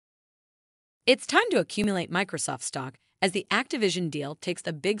It's time to accumulate Microsoft stock as the Activision deal takes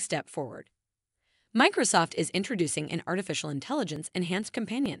a big step forward. Microsoft is introducing an artificial intelligence enhanced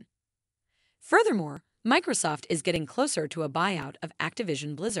companion. Furthermore, Microsoft is getting closer to a buyout of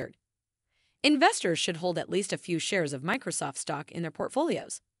Activision Blizzard. Investors should hold at least a few shares of Microsoft stock in their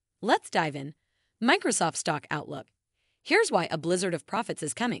portfolios. Let's dive in. Microsoft stock outlook. Here's why a blizzard of profits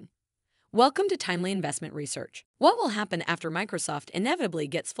is coming. Welcome to Timely Investment Research. What will happen after Microsoft inevitably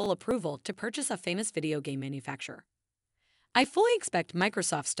gets full approval to purchase a famous video game manufacturer? I fully expect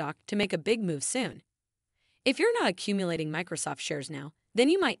Microsoft stock to make a big move soon. If you're not accumulating Microsoft shares now, then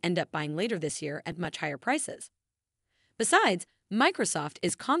you might end up buying later this year at much higher prices. Besides, Microsoft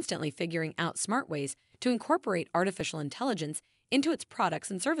is constantly figuring out smart ways to incorporate artificial intelligence into its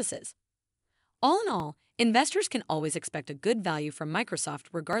products and services. All in all, investors can always expect a good value from Microsoft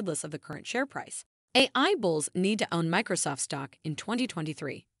regardless of the current share price. AI bulls need to own Microsoft stock in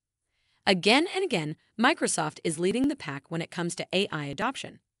 2023. Again and again, Microsoft is leading the pack when it comes to AI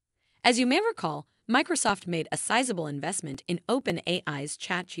adoption. As you may recall, Microsoft made a sizable investment in OpenAI's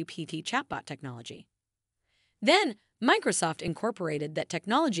ChatGPT chatbot technology. Then, Microsoft incorporated that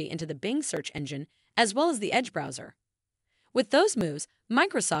technology into the Bing search engine as well as the Edge browser. With those moves,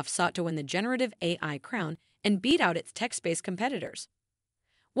 Microsoft sought to win the generative AI crown and beat out its text-based competitors.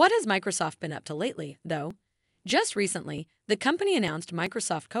 What has Microsoft been up to lately, though? Just recently, the company announced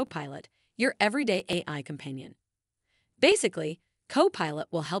Microsoft Copilot, your everyday AI companion. Basically, Copilot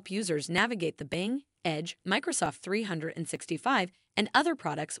will help users navigate the Bing, Edge, Microsoft 365, and other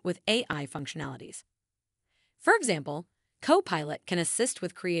products with AI functionalities. For example, Copilot can assist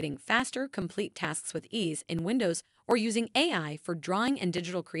with creating faster, complete tasks with ease in Windows or using AI for drawing and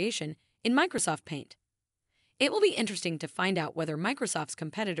digital creation in Microsoft Paint. It will be interesting to find out whether Microsoft's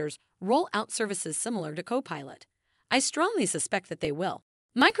competitors roll out services similar to Copilot. I strongly suspect that they will.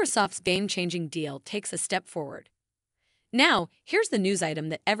 Microsoft's game-changing deal takes a step forward. Now, here's the news item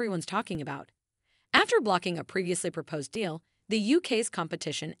that everyone's talking about. After blocking a previously proposed deal, the UK's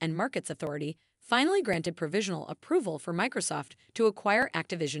Competition and Markets Authority finally granted provisional approval for Microsoft to acquire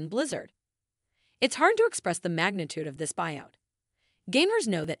Activision Blizzard. It's hard to express the magnitude of this buyout. Gamers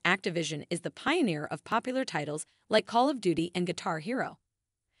know that Activision is the pioneer of popular titles like Call of Duty and Guitar Hero.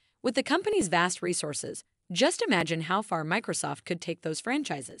 With the company's vast resources, just imagine how far Microsoft could take those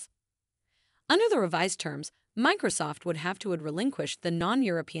franchises. Under the revised terms, Microsoft would have to relinquish the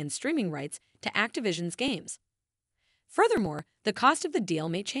non-European streaming rights to Activision's games. Furthermore, the cost of the deal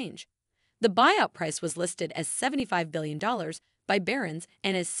may change. The buyout price was listed as $75 billion by Barron's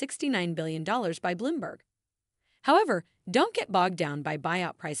and as $69 billion by Bloomberg. However, don't get bogged down by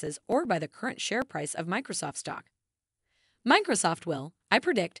buyout prices or by the current share price of Microsoft stock. Microsoft will, I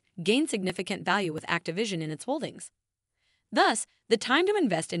predict, gain significant value with Activision in its holdings. Thus, the time to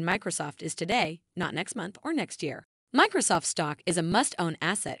invest in Microsoft is today, not next month or next year. Microsoft stock is a must-own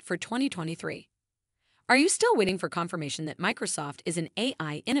asset for 2023. Are you still waiting for confirmation that Microsoft is an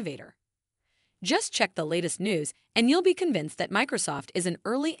AI innovator? Just check the latest news and you'll be convinced that Microsoft is an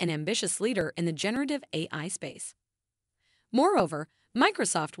early and ambitious leader in the generative AI space. Moreover,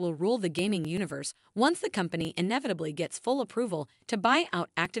 Microsoft will rule the gaming universe once the company inevitably gets full approval to buy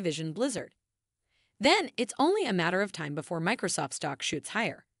out Activision Blizzard. Then it's only a matter of time before Microsoft stock shoots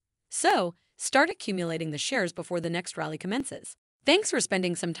higher. So, start accumulating the shares before the next rally commences. Thanks for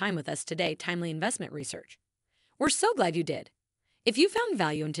spending some time with us today, Timely Investment Research. We're so glad you did. If you found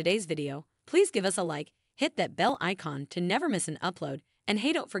value in today's video, please give us a like, hit that bell icon to never miss an upload, and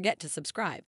hey, don't forget to subscribe.